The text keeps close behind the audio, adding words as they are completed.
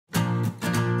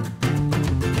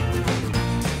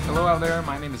out there,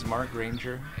 my name is Mark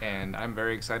Granger, and I'm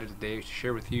very excited today to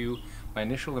share with you my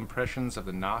initial impressions of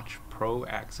the Notch Pro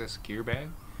Access gear bag.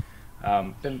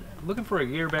 Been looking for a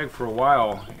gear bag for a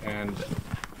while, and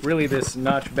really this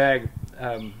Notch bag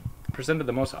presented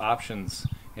the most options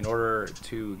in order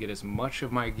to get as much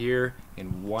of my gear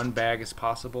in one bag as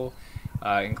possible,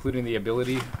 including the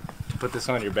ability to put this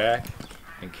on your back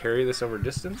and carry this over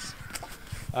distance.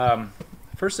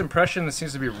 First impression, this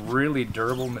seems to be really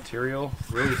durable material,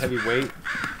 really heavy weight,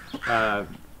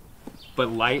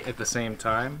 but light at the same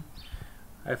time.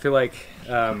 I feel like,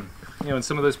 in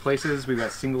some of those places we've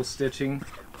got single stitching,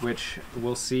 which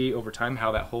we'll see over time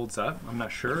how that holds up. I'm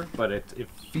not sure, but it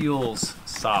feels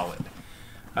solid.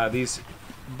 These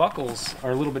buckles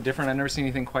are a little bit different. I've never seen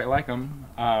anything quite like them.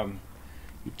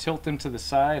 You tilt them to the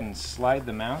side and slide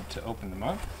them out to open them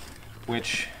up,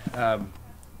 which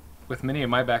with many of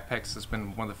my backpacks has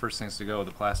been one of the first things to go.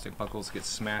 The plastic buckles get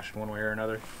smashed one way or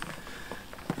another.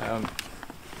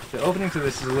 The opening to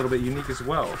this is a little bit unique as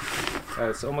well.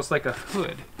 It's almost like a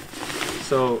hood.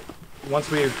 So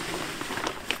once we've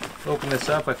opened this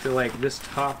up, I feel like this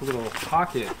top little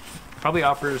pocket probably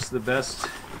offers the best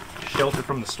shelter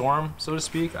from the storm, so to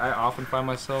speak. I often find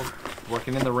myself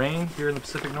working in the rain here in the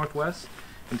Pacific Northwest,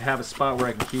 and to have a spot where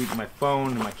I can keep my phone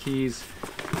and my keys,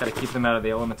 try to keep them out of the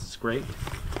elements, is great.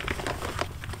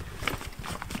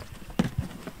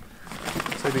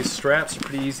 So these straps are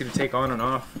pretty easy to take on and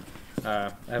off.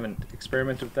 I haven't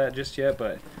experimented with that just yet,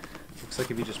 but it looks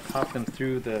like if you just pop them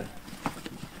through the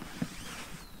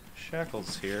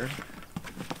shackles here,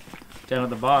 down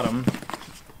at the bottom,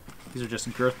 these are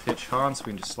just girth hitch Hans, so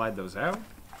we can just slide those out.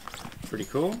 Pretty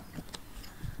cool.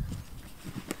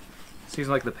 Seems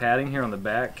like the padding here on the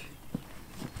back,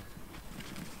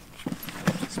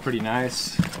 it's pretty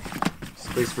nice.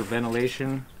 Space for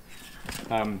ventilation.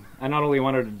 I not only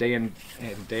wanted a day in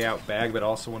and day out bag, but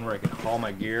also one where I could haul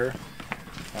my gear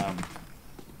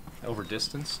over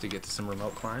distance to get to some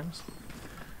remote climbs.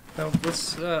 Now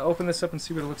let's open this up and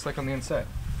see what it looks like on the inside.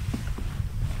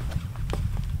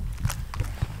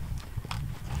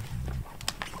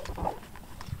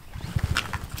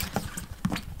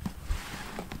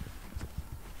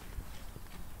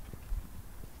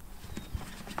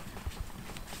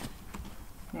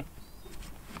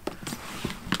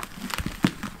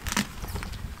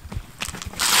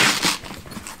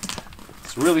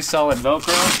 It's really solid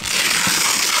Velcro,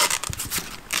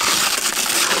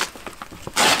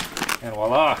 and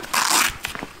voila!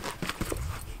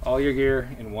 All your gear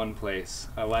in one place.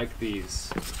 I like these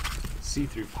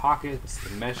see-through pockets.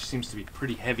 The mesh seems to be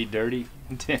pretty heavy duty.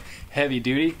 This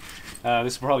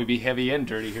will probably be heavy and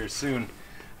dirty here soon.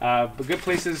 But good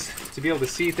places to be able to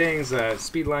see things.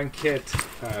 Speedline kit,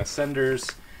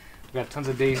 senders. We've got tons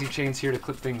of daisy chains here to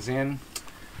clip things in.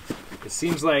 It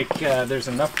seems like there's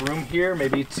enough room here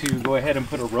maybe to go ahead and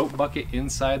put a rope bucket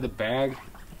inside the bag,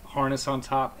 harness on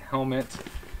top, helmet.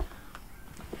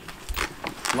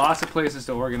 Lots of places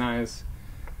to organize,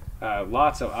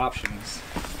 lots of options.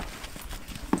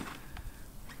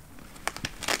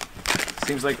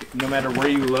 Seems like no matter where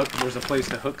you look, there's a place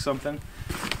to hook something.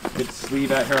 Good sleeve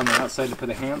out here on the outside to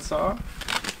put a handsaw.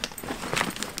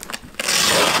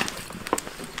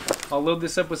 I'll load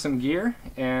this up with some gear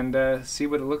and see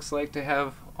what it looks like to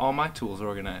have all my tools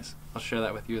organized. I'll share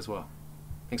that with you as well.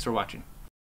 Thanks for watching.